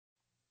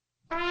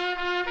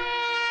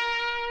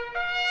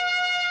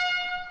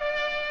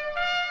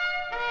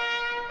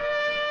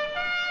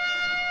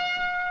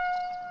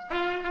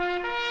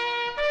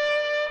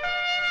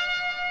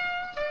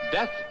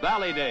Death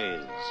Valley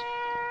Days.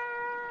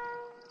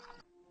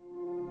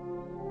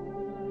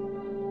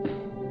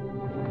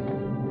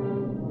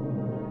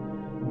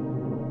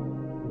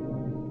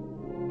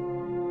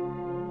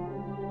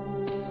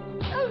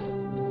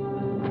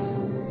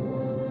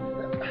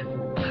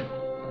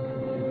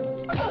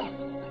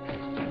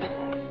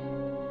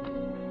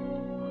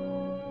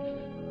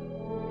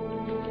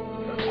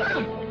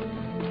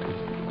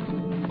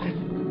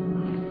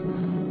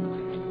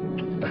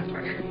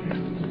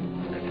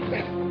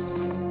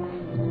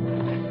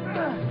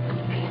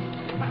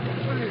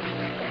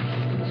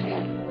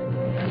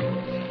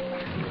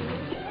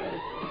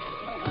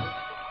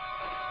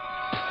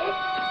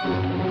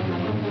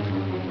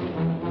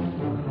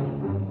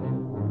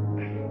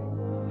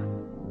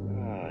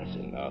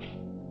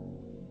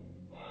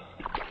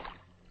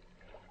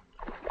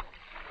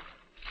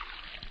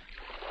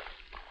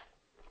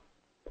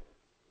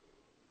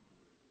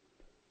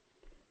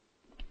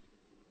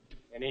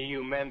 Any of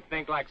you men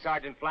think like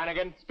Sergeant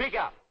Flanagan? Speak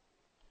up.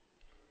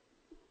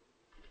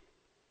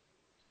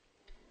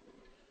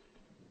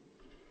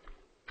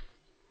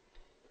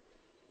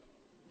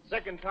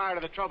 Sick and tired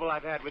of the trouble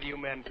I've had with you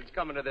men since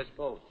coming to this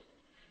post.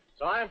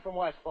 So I'm from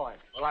West Point.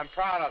 Well, I'm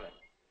proud of it.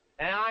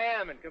 And I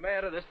am in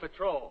command of this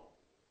patrol.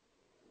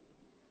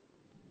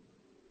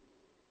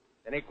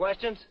 Any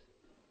questions?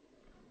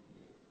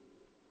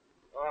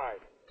 All right.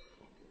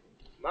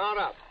 Mount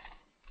up.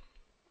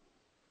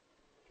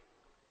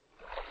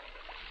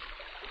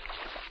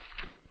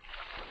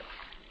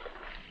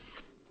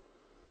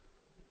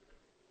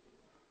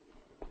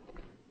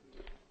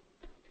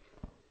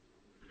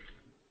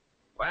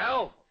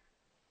 Well?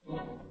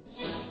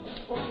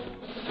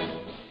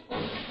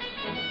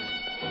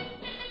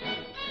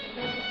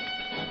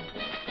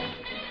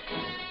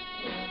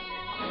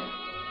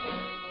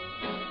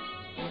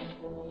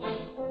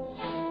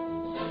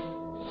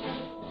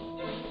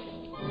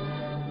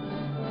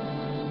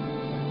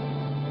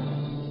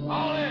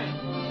 All in!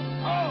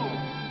 Oh!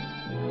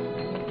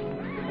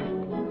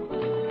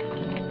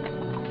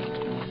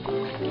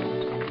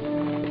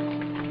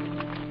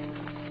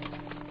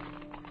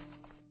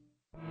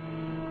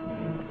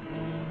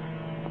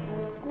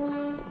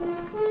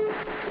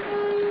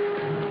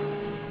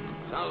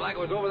 Sounds like it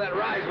was over that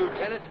rise,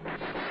 Lieutenant.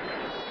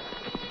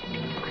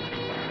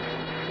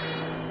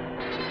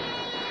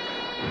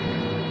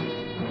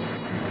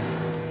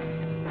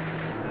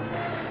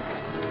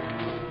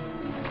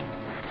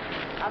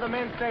 How the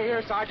men stay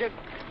here, Sergeant?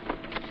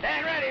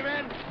 Stand ready,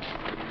 men.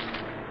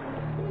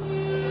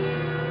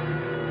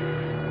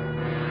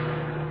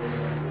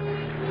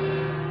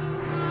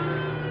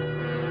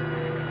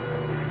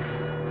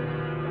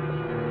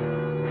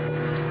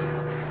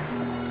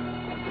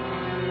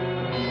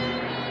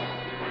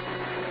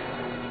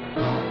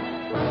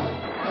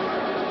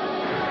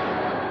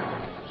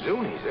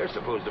 Zunies, they're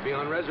supposed to be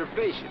on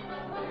reservation.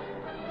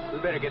 We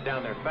better get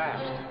down there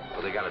fast.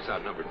 Well, they got us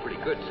outnumbered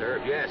pretty good, sir,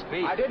 if you ask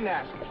me. I didn't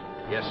ask you.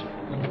 Yes, sir.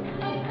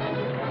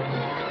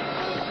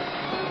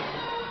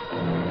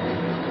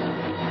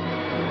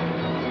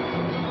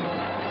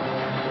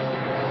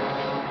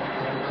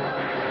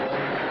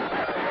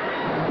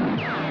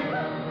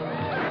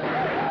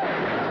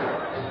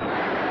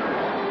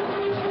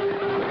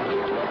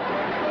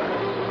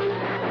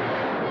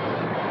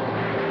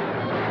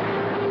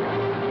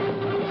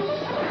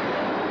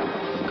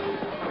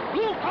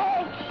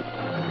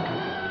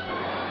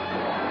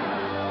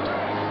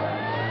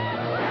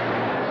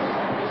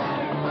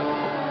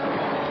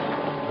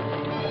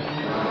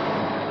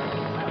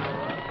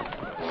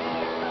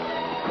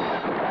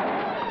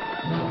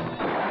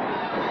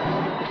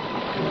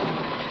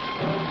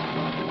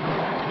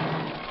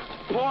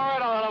 Pour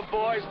it on them,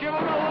 boys. Give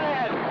them a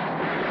lead.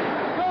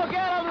 Go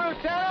get them,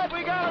 Lieutenant.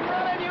 We got them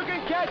running. You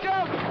can catch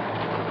them.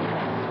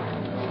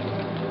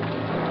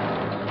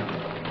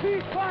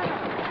 Cease fire.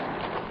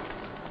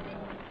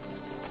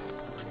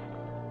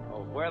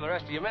 Oh, where are the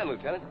rest of your men,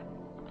 Lieutenant?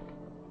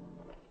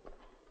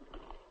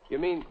 You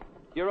mean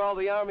you're all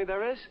the army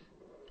there is?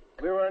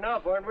 We were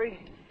enough, weren't we?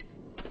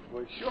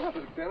 Well, sure,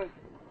 Lieutenant.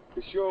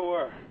 We sure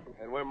were.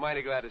 And we're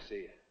mighty glad to see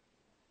you.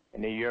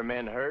 Any of your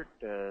men hurt,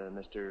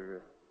 Mr.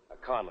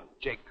 Conlon,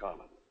 Jake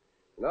Conlon.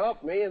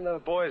 Nope, me and the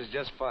boys are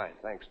just fine,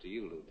 thanks to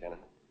you,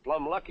 Lieutenant.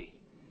 Plumb lucky.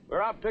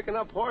 We're out picking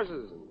up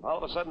horses, and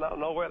all of a sudden, out of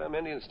nowhere, them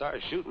Indians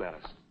started shooting at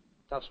us.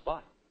 Tough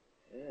spot.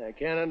 Yeah, I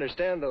can't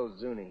understand those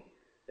Zuni.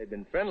 They've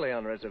been friendly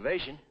on the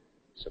reservation.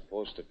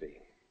 Supposed to be.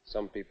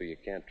 Some people you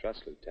can't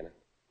trust, Lieutenant.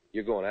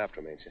 You're going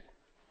after them, ain't you?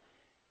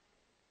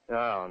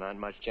 Oh, not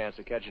much chance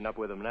of catching up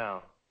with them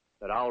now.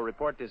 But I'll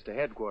report this to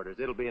headquarters.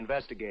 It'll be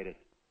investigated.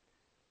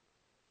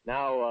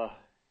 Now,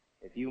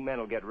 if you men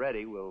will get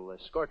ready, we'll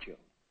escort you.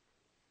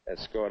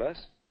 Escort us?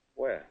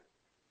 Where?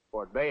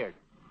 Fort Bayard.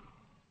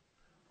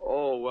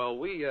 Oh, well,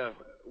 we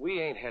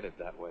ain't headed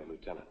that way,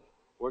 Lieutenant.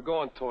 We're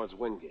going towards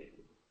Wingate.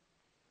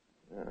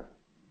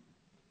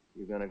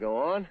 You gonna go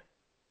on?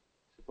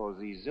 Suppose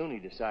these Zuni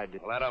decide to...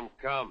 Let them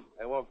come.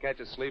 They won't catch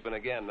us sleeping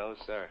again, no,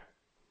 sir.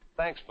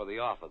 Thanks for the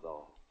offer,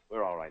 though.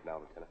 We're all right now,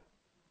 Lieutenant.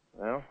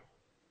 Well,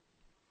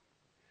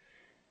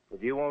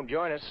 If you won't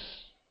join us,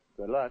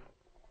 good luck.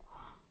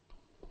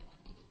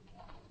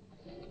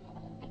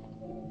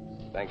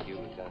 Thank you,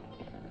 Lieutenant.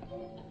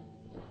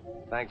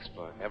 Thanks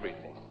for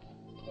everything.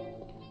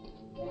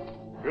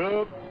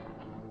 Group.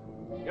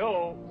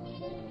 Yo.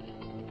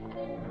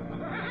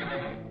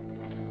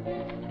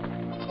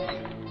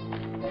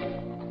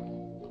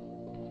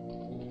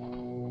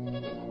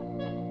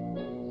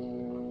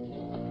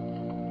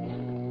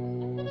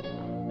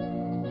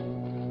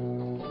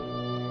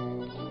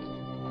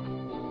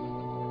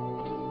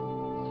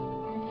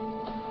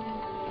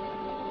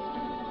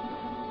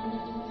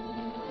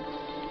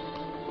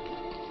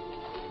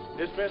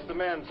 Dismiss the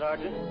men,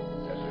 Sergeant.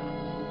 Yes, sir.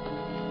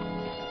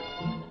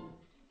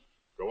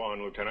 Go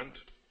on, Lieutenant.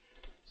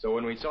 So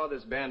when we saw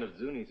this band of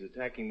Zunis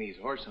attacking these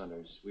horse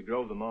hunters, we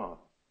drove them off.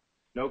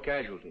 No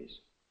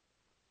casualties.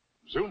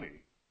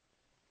 Zuni?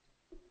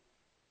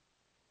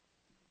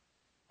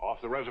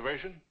 Off the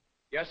reservation?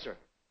 Yes, sir.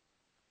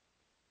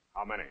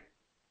 How many?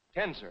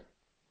 10, sir.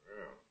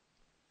 Well,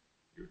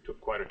 you took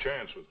quite a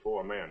chance with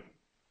 4 men.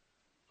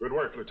 Good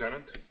work,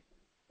 Lieutenant.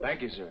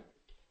 Thank you, sir.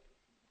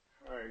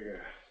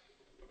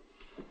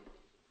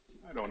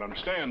 I don't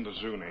understand the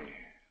Zuni.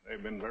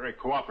 They've been very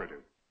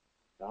cooperative.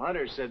 The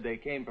hunters said they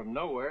came from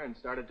nowhere and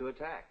started to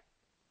attack.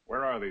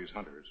 Where are these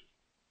hunters?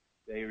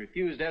 They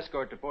refused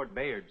escort to Fort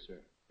Bayard, sir.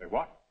 They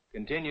what?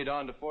 Continued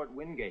on to Fort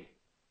Wingate.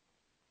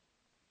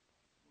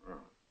 Oh.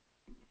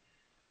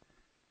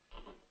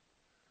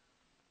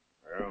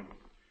 Well,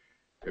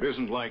 it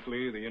isn't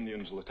likely the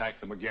Indians will attack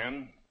them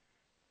again,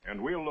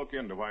 and we'll look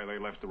into why they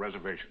left the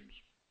reservations.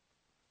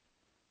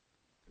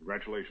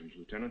 Congratulations,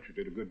 Lieutenant. You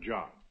did a good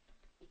job.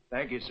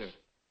 Thank you, sir.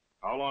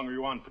 How long are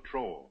you on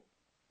patrol?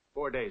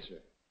 4 days, sir.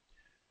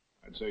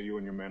 I'd say you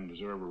and your men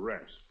deserve a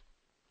rest.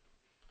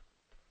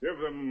 Give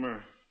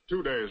them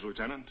 2 days,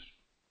 Lieutenant.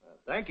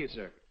 Thank you,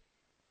 sir.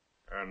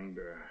 And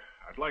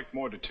I'd like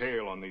more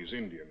detail on these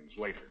Indians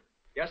later.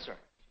 Yes, sir.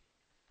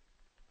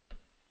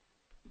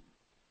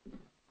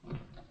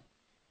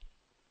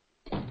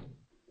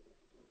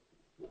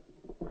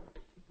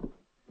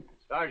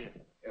 Sergeant,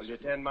 will you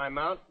attend my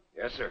mount?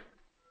 Yes, sir.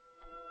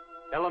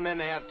 Tell the men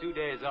they have 2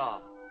 days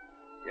off.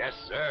 Yes,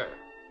 sir.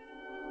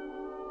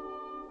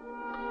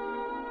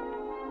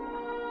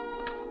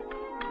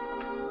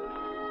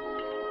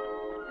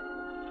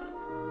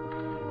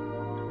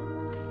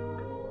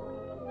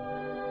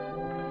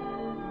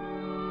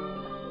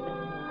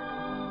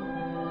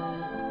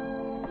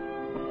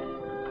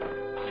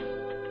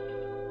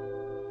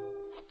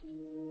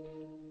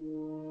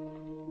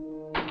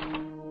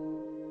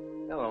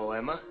 Hello,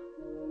 Emma.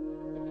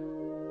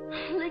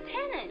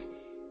 Lieutenant!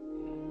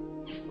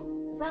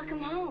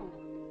 Welcome home.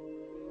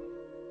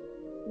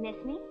 Miss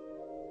me?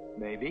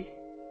 Maybe.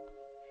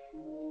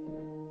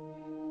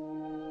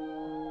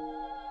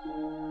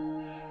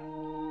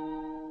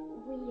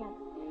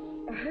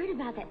 We heard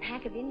about that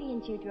pack of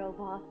Indians you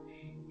drove off.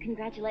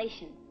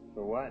 Congratulations.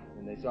 For what?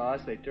 When they saw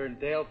us, they turned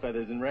tail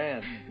feathers and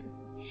ran.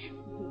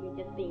 You're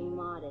just being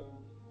modest.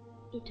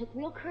 It took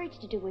real courage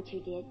to do what you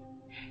did,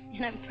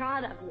 and I'm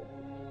proud of you.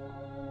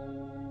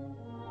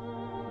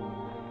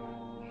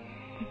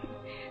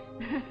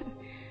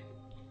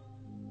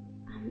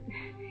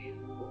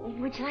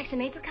 Would you like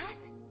some apricots?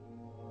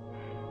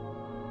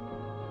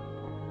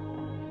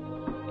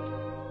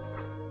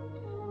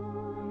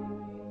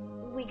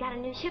 We got a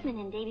new shipment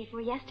in day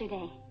before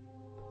yesterday.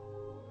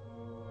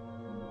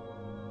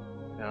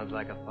 Sounds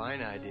like a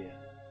fine idea.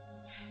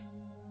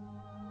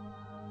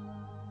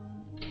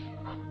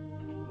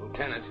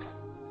 Lieutenant.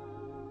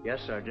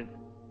 Yes, Sergeant.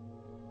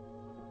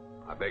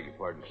 I beg your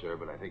pardon, sir,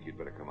 but I think you'd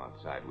better come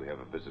outside. We have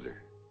a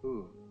visitor.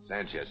 Who?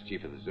 Sanchez,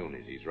 chief of the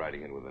Zunis. He's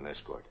riding in with an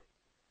escort.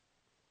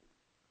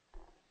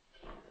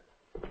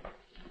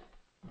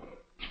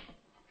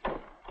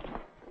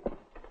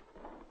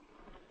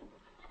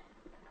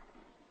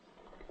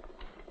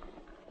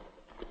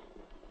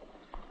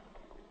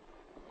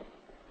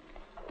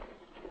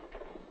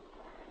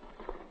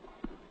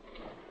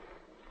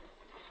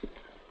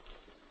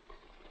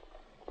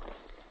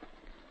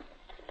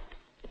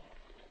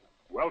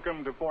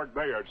 Welcome to Fort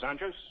Bayard,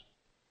 Sanchez.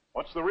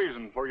 What's the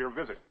reason for your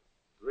visit?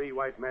 3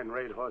 white men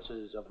raid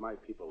horses of my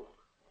people,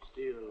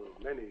 steal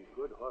many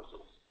good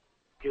horses,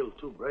 kill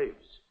 2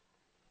 braves.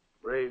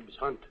 Braves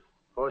hunt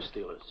horse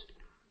stealers,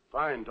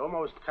 find,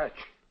 almost catch.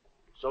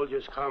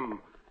 Soldiers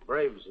come,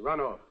 braves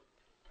run off.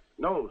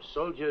 No,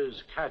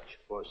 soldiers catch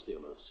horse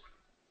stealers.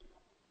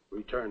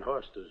 Return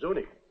horse to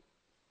Zuni.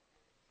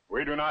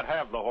 We do not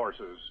have the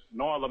horses,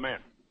 nor the men.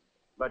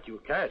 But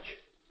you catch.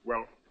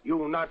 Well,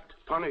 You not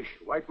punish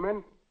white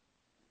men?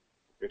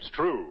 it's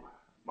true.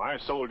 My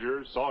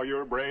soldiers saw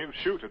your braves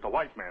shoot at the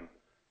white men.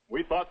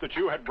 We thought that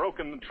you had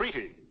broken the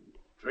treaty.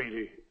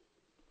 Treaty.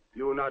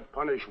 You not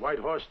punish white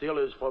horse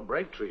stealers for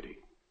break treaty.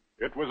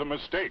 It was a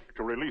mistake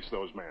to release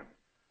those men.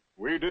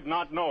 We did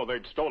not know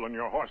they'd stolen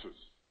your horses.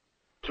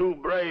 2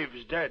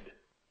 braves dead.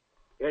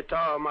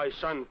 Etar, my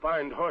son,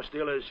 find horse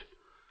stealers.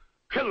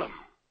 Kill them.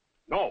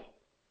 No,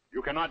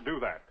 you cannot do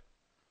that.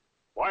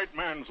 White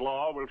man's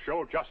law will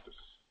show justice.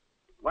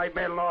 White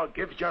man law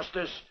gives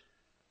justice.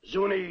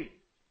 Zuni,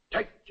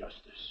 take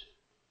justice.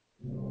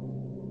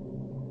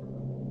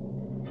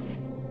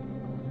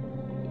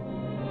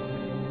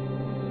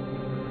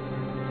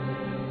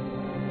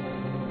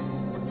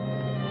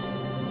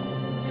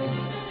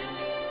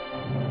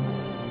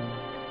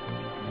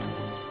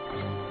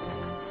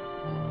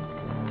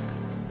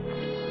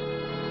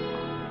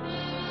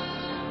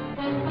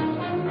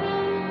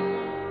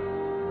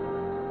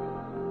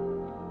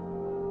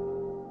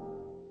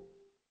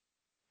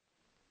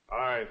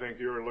 I think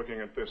you're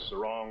looking at this the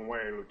wrong way,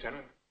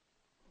 Lieutenant.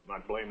 I'm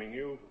not blaming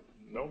you.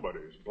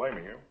 Nobody's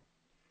blaming you.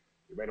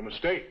 You made a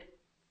mistake,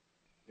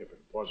 if it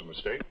was a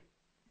mistake.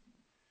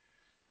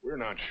 We're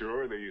not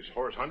sure these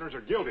horse hunters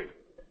are guilty.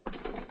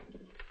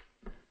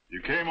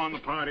 You came on the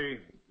party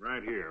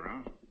right here,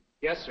 huh?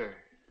 Yes, sir.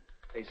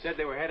 They said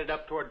they were headed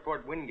up toward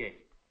Fort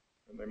Wingate.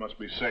 And they must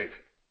be safe.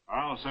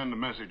 I'll send a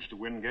message to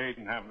Wingate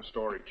and have the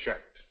story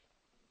checked.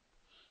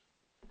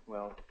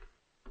 Well,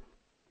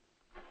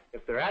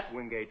 if they're at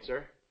Wingate,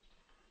 sir.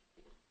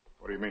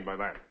 What do you mean by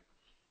that?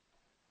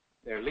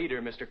 Their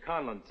leader, Mr.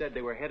 Conlon, said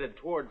they were headed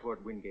toward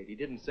Fort Wingate. He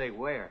didn't say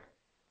where.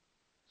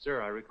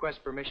 Sir, I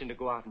request permission to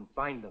go out and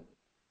find them.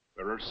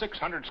 There are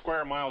 600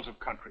 square miles of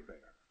country there.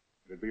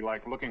 It'd be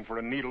like looking for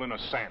a needle in a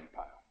sand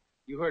pile.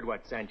 You heard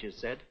what Sanchez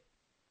said.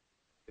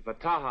 If a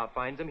Taha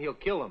finds him, he'll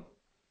kill him.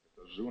 If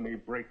the Zuni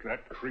break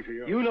that treaty...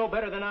 You know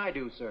better than I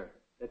do, sir,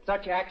 that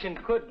such action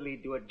could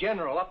lead to a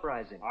general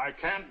uprising. I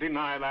can't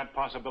deny that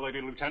possibility,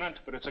 Lieutenant,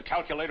 but it's a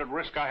calculated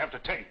risk I have to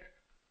take.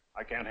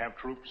 I can't have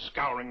troops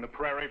scouring the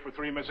prairie for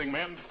 3 missing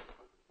men.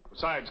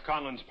 Besides,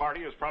 Conlon's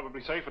party is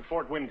probably safe at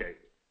Fort Wingate.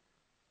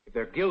 If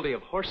they're guilty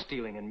of horse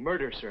stealing and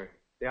murder, sir,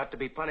 they ought to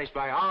be punished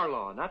by our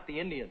law, not the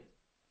Indians.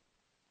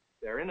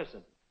 They're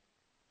innocent.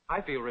 I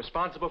feel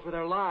responsible for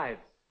their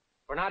lives,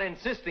 for not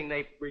insisting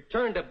they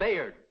return to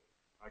Bayard.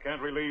 I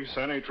can't release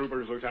any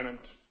troopers,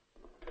 Lieutenant.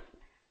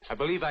 I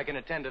believe I can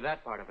attend to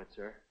that part of it,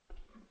 sir.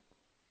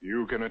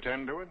 You can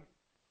attend to it?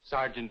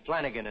 Sergeant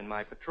Flanagan and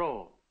my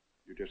patrol.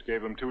 You just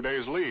gave them 2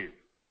 days' leave.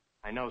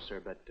 I know,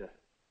 sir, but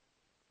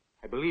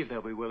I believe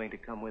they'll be willing to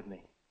come with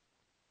me.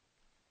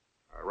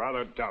 I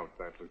rather doubt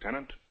that,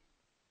 Lieutenant.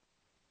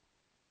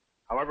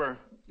 However,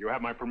 you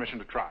have my permission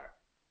to try.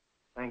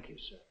 Thank you,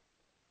 sir.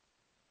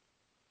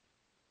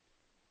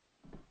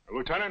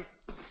 Lieutenant,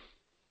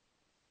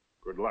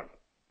 good luck.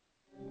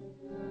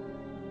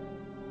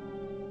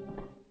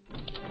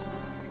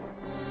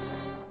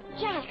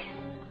 Jack,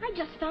 I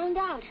just found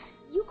out.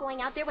 You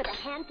going out there with a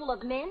handful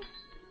of men?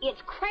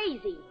 It's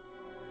crazy.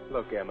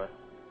 Look, Emma,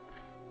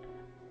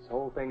 this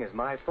whole thing is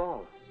my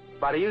fault.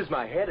 If I'd used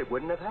my head, it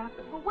wouldn't have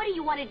happened. Well, what do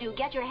you want to do?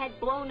 Get your head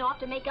blown off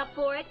to make up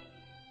for it?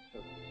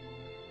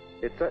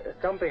 It's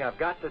something I've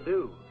got to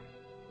do.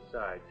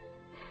 Besides,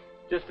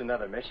 just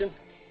another mission.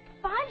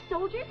 5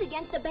 soldiers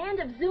against a band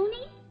of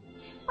Zuni?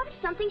 What if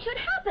something should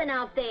happen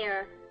out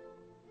there?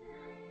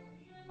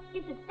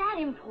 Is it that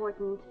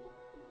important?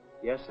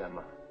 Yes,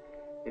 Emma.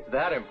 It's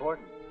that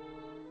important.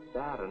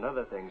 That and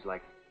other things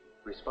like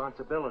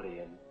responsibility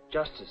and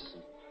justice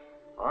and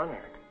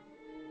honor.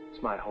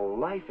 It's my whole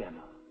life,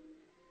 Emma.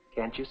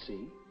 Can't you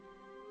see?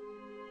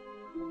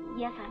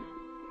 Yes,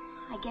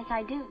 I guess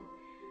I do.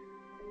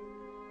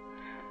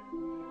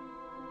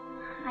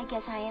 I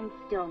guess I am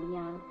still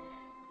young.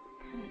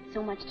 With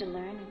so much to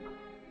learn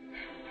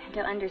and to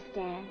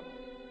understand.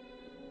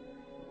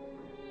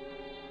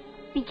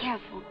 Be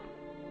careful.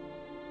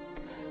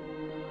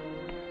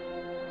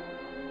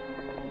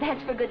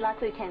 That's for good luck,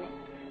 Lieutenant.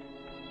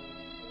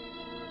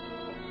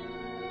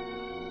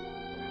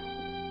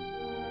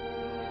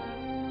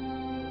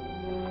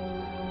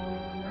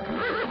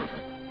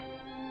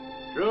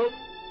 Troop.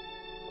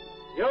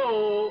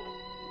 Yo.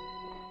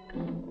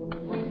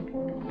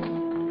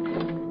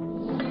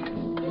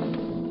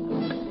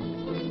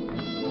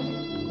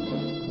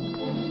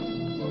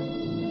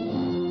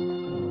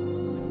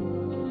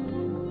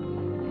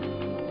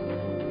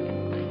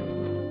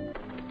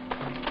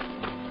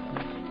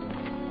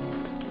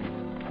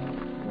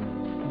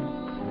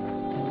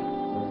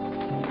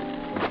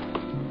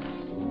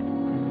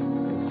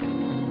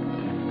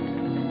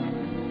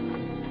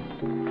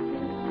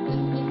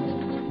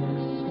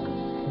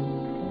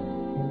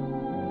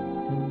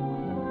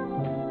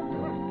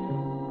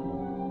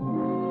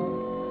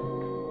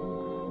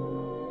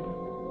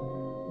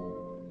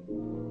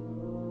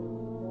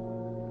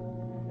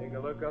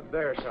 Look up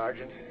there,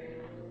 Sergeant.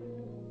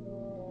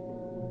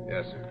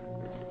 Yes, sir.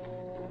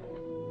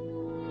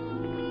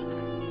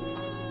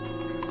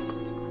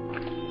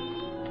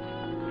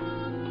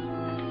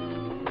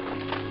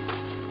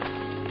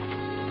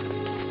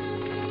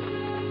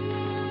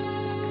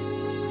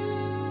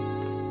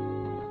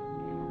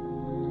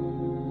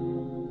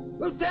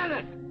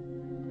 Lieutenant!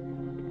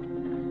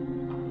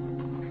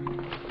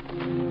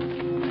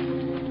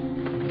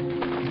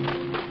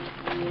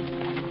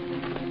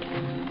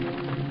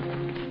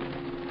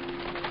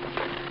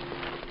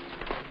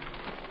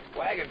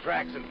 Wagon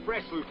tracks and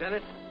fresh,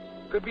 Lieutenant.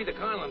 Could be the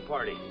Conlon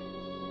party.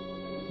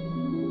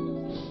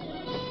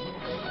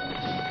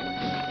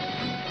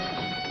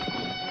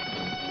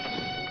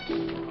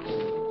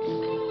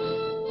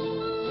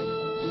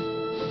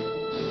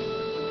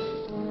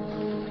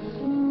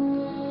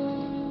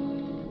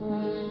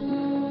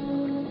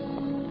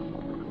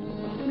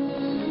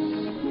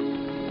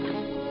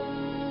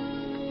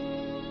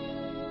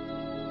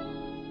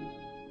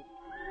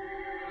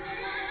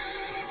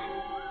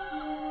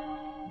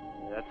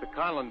 the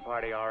Conlon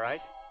party, all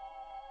right.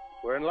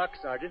 We're in luck,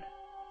 Sergeant.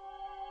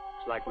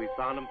 Looks like we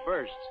found them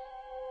first.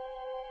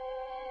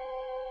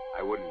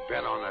 I wouldn't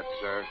bet on that,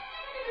 sir.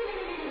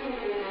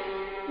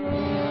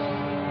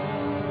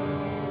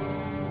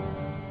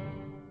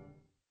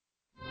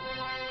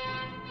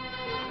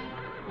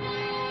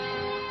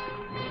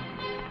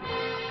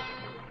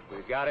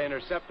 We've got to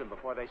intercept them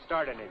before they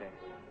start anything.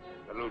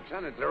 But,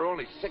 Lieutenant, there are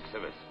only 6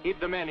 of us. Keep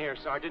the men here,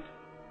 Sergeant.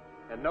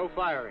 And no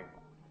firing.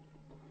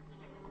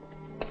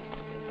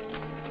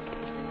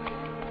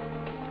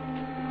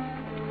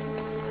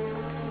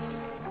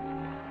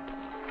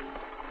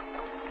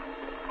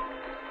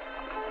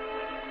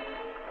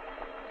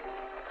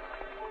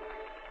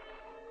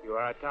 You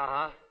are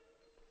Taha,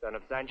 son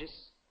of Sanchez?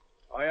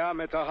 I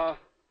am Taha.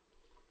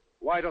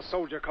 Why does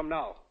soldier come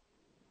now?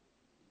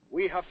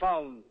 We have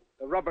found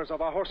the robbers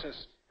of our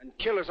horses and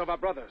killers of our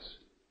brothers.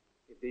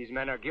 If these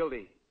men are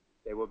guilty,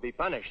 they will be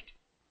punished.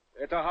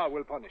 Taha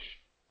will punish.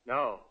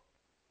 No.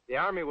 The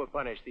army will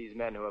punish these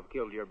men who have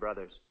killed your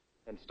brothers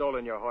and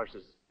stolen your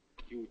horses.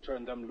 You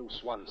turned them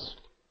loose once.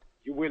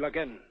 You will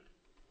again.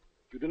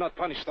 You do not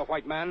punish the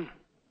white man.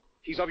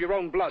 He's of your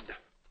own blood.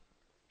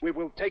 We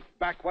will take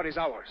back what is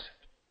ours.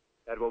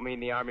 That will mean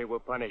the army will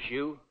punish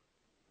you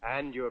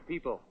and your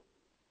people.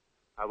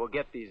 I will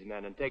get these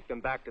men and take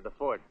them back to the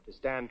fort to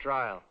stand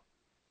trial.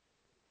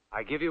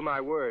 I give you my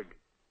word.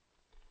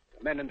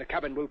 The men in the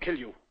cabin will kill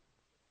you.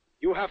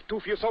 You have too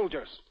few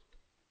soldiers.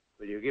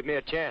 Will you give me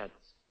a chance?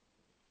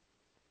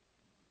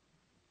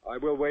 I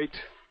will wait.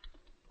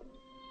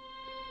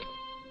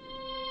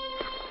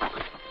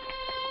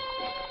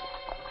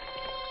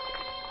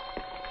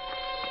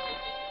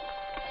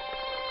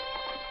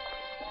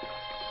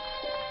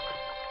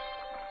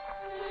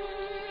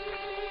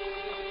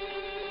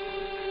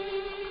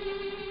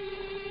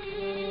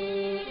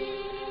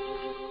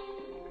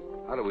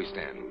 How do we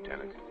stand,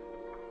 Lieutenant?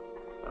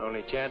 Our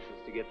only chance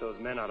is to get those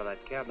men out of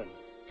that cabin.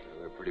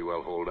 They're pretty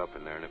well holed up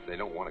in there, and if they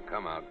don't want to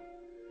come out,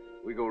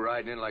 we go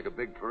riding in like a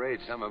big parade.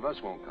 Some of us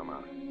won't come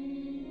out.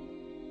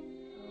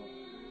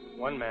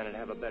 One man would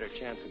have a better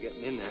chance of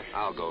getting in there.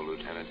 I'll go,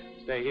 Lieutenant.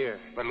 Stay here.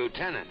 But,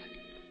 Lieutenant...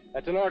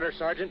 That's an order,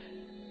 Sergeant.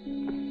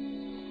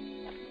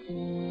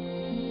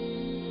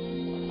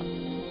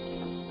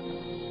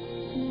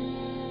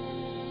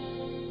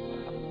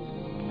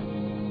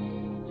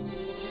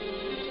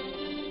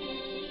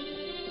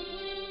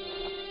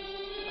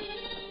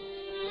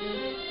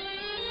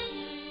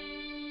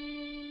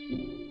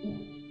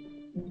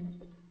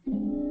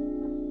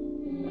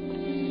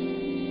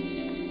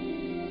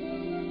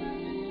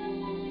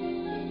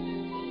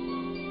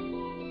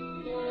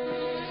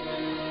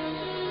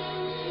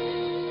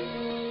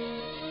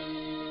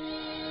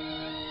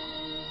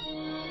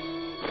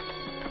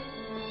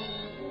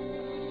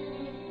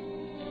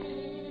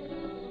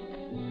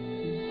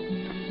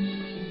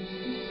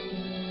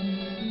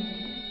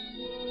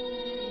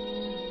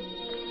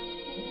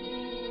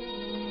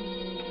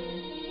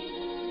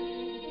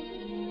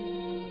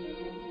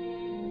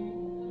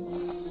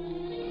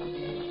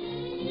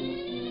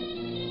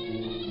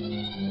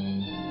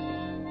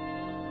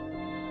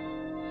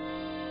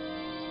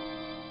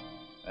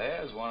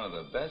 There's one of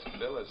the best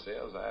bill of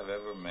sales I've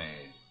ever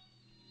made.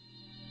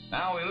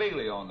 Now we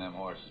legally own them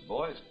horses,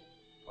 boys.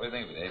 What do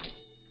you think of it,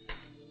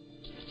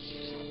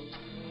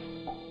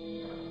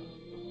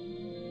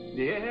 Abe?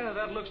 Yeah,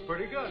 that looks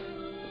pretty good.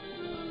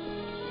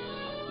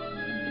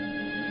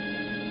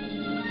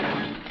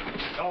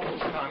 Don't,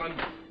 Simon.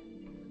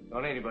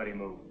 Don't anybody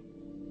move.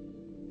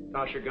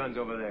 Toss your guns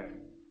over there.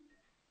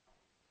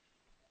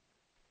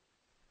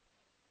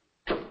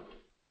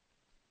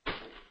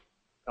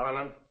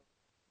 Carlin.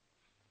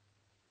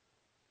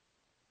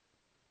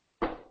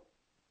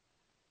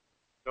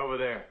 Over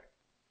there.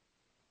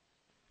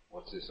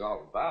 What's this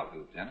all about,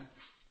 Lieutenant?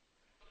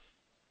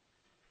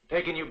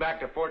 Taking you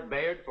back to Fort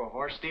Bayard for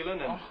horse stealing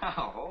and... Oh,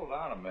 now, hold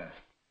on a minute.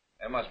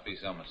 There must be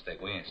some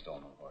mistake. We ain't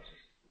stolen no horses.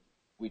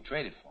 We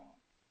traded for them.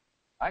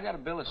 I got a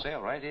bill of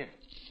sale right here.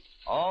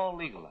 All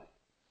legal like.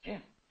 Yeah.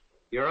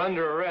 You're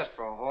under arrest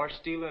for horse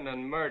stealing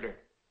and murder.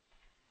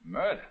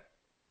 Murder?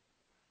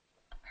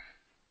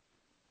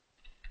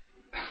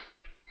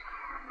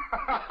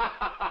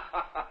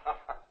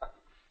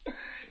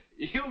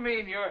 You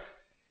mean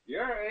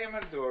you're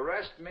aiming to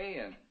arrest me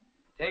and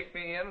take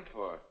me in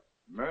for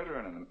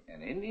murdering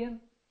an Indian?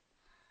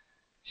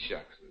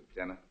 Shucks,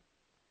 Lieutenant.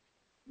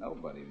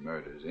 Nobody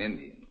murders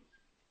Indians.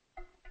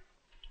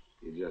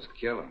 You just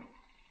kill them.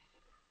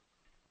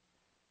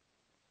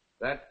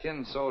 That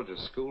tin soldier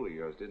school of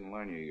yours didn't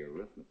learn you your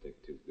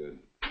arithmetic too good.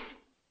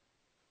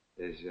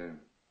 There's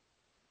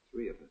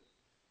 3 of us.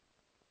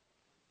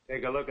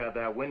 Take a look out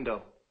that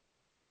window.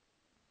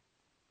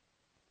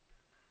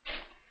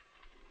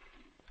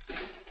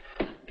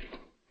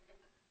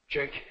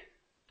 Jake.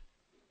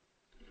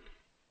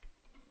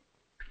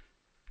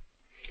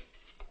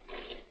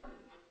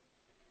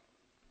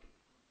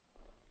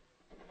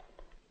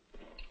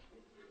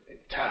 Hey,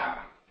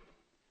 Ta.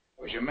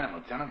 Where's your men,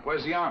 Lieutenant?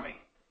 Where's the army?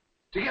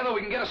 Together we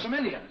can get us some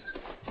Indians.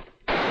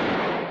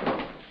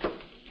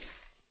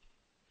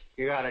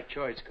 You got a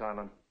choice,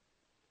 Conlon.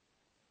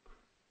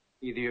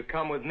 Either you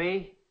come with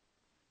me,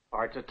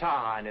 or it's a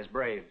Taha and his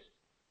braves.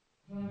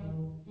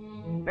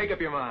 Make up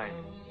your mind.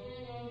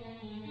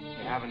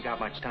 You haven't got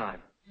much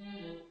time.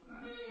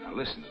 Now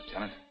listen,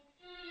 Lieutenant.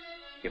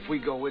 If we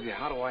go with you,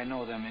 how do I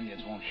know them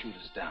Indians won't shoot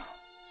us down?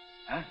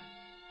 Huh?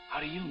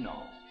 How do you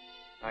know?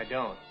 I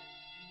don't.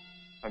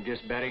 I'm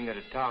just betting that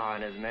a Taha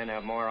and his men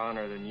have more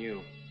honor than you.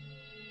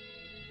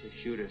 To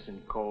shoot us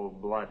in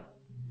cold blood.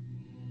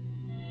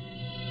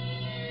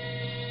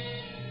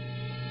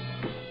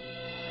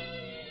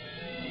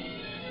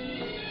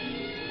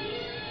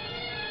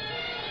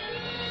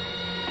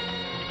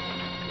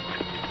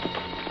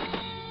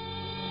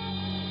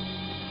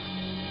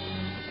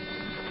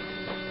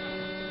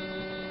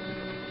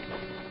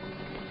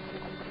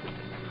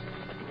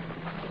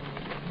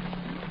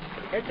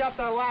 Hitch up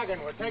the wagon.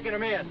 We're taking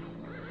him in.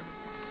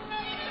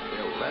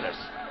 They'll let us.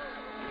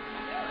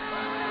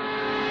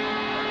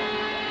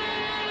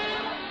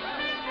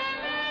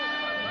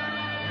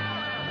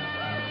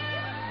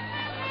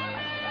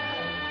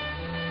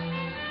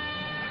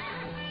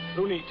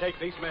 Zuni, take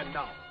these men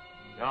now.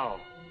 No.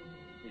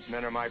 These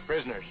men are my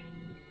prisoners.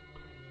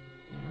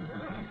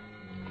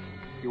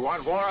 You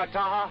want war,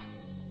 Taha?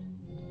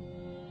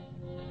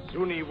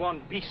 Zuni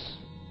want peace.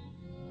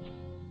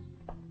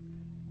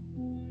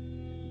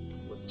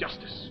 With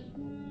justice.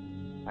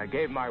 I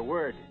gave my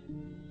word.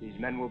 These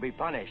men will be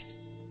punished.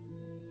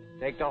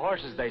 Take the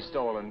horses they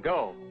stole and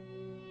go.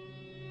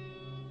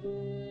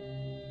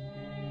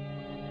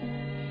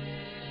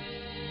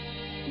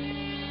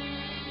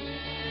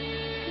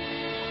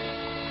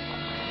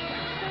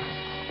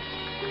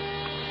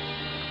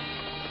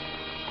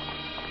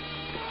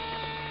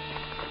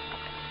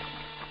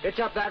 Hitch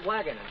up that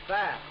wagon and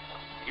fast.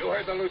 You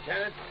heard the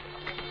lieutenant?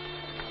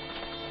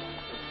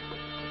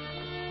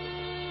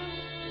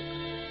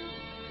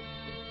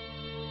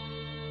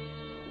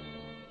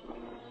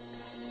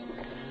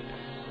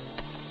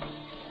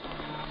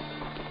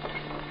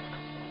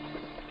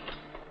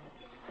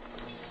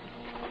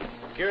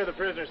 Secure the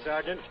prisoner,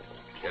 Sergeant.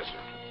 Yes, sir.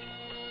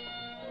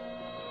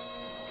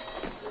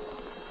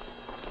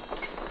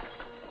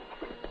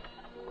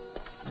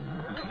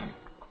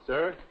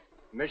 Sir,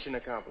 mission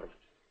accomplished.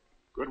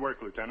 Good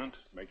work, Lieutenant.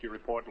 Make your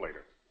report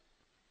later.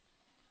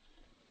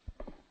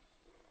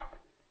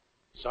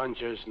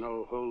 Sanchez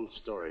know whole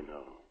story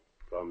now.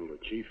 From your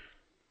chief,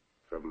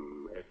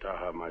 from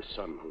Etaha, my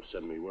son, who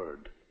sent me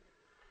word.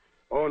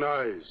 Own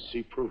eyes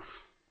see proof.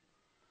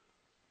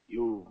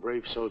 You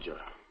brave soldier,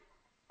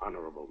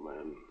 honorable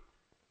man.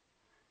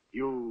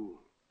 You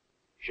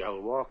shall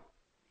walk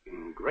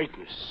in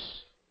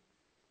greatness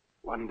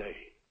one day.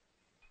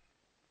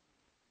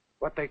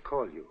 What they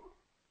call you?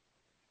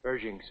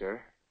 Pershing,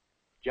 sir.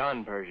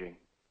 John Pershing.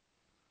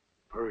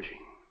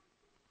 Pershing.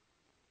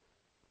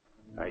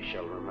 I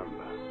shall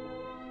remember.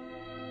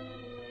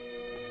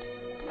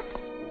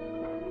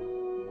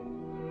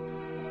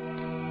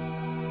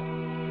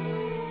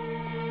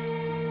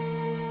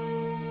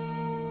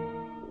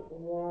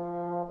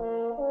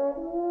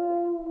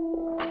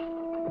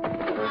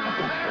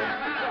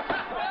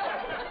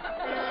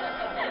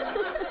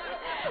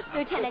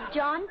 Lieutenant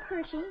John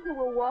Pershing, who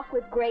will walk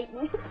with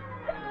greatness.